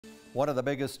One of the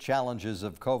biggest challenges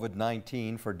of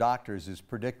COVID-19 for doctors is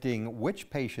predicting which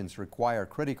patients require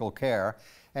critical care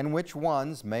and which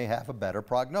ones may have a better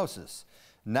prognosis.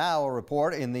 Now, a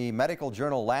report in the medical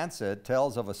journal Lancet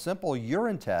tells of a simple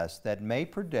urine test that may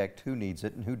predict who needs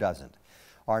it and who doesn't.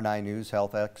 Our 9 News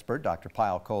health expert, Dr.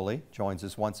 Payal Kohli, joins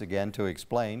us once again to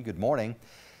explain. Good morning.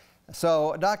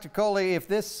 So, Dr. Kohli, if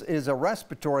this is a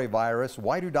respiratory virus,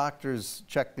 why do doctors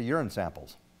check the urine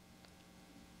samples?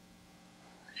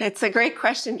 It's a great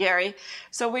question, Gary.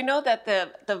 So we know that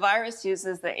the virus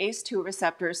uses the ACE2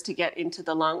 receptors to get into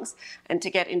the lungs and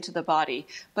to get into the body.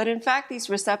 But in fact, these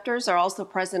receptors are also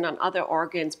present on other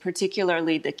organs,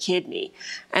 particularly the kidney.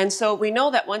 And so we know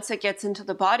that once it gets into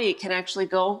the body, it can actually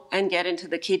go and get into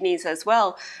the kidneys as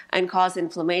well and cause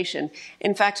inflammation.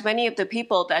 In fact, many of the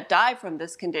people that die from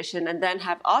this condition and then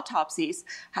have autopsies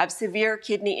have severe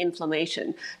kidney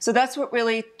inflammation. So that's what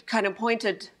really kind of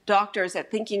pointed doctors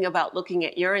at thinking about looking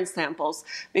at urine samples,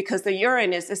 because the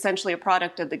urine is essentially a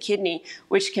product of the kidney,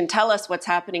 which can tell us what's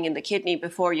happening in the kidney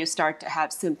before you start to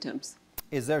have symptoms.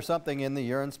 Is there something in the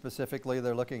urine specifically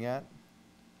they're looking at?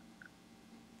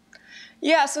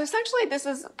 Yeah, so essentially this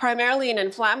is primarily an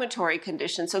inflammatory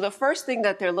condition. So the first thing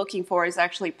that they're looking for is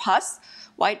actually pus,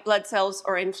 white blood cells,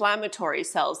 or inflammatory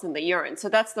cells in the urine. So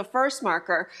that's the first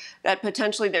marker that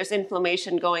potentially there's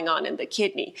inflammation going on in the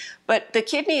kidney. But the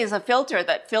kidney is a filter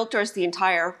that filters the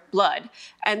entire blood.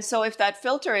 And so if that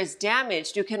filter is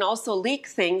damaged, you can also leak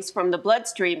things from the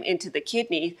bloodstream into the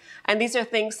kidney. And these are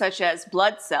things such as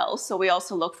blood cells. So we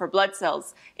also look for blood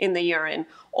cells in the urine.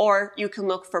 Or you can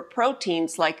look for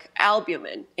proteins like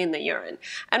albumin in the urine.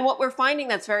 And what we're finding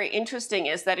that's very interesting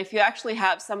is that if you actually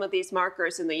have some of these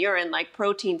markers in the urine, like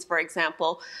proteins, for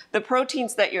example, the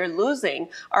proteins that you're losing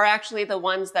are actually the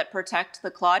ones that protect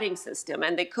the clotting system.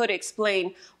 And they could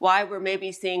explain why we're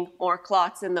maybe seeing more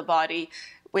clots in the body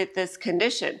with this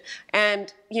condition.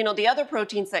 And, you know, the other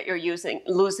proteins that you're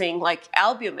losing, like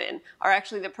albumin, are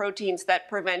actually the proteins that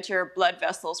prevent your blood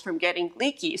vessels from getting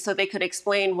leaky. So they could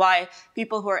explain why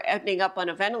people who are ending up on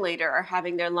a ventilator are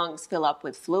having their lungs fill up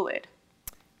with fluid.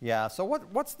 Yeah, so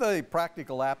what's the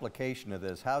practical application of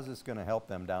this? How's this going to help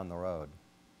them down the road?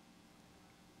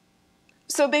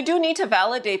 So they do need to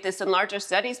validate this in larger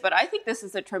studies, but I think this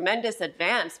is a tremendous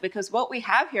advance, because what we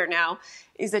have here now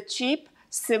is a cheap,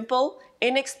 simple,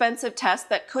 inexpensive test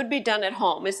that could be done at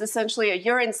home. It's essentially a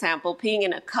urine sample peeing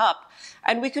in a cup.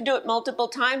 And we could do it multiple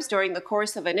times during the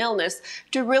course of an illness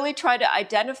to really try to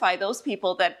identify those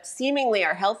people that seemingly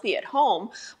are healthy at home,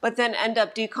 but then end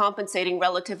up decompensating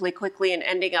relatively quickly and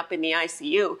ending up in the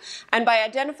ICU. And by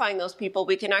identifying those people,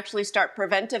 we can actually start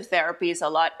preventive therapies a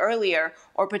lot earlier,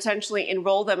 or potentially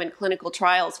enroll them in clinical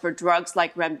trials for drugs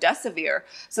like remdesivir,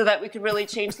 so that we can really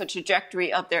change the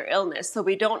trajectory of their illness. So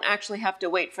we don't actually have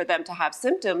to wait for them to have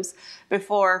symptoms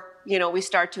before, you know, we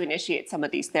start to initiate some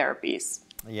of these therapies.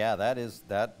 Yeah,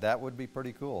 that would be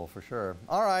pretty cool for sure.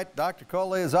 All right, Dr.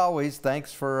 Kohli, as always,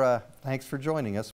 thanks for joining us.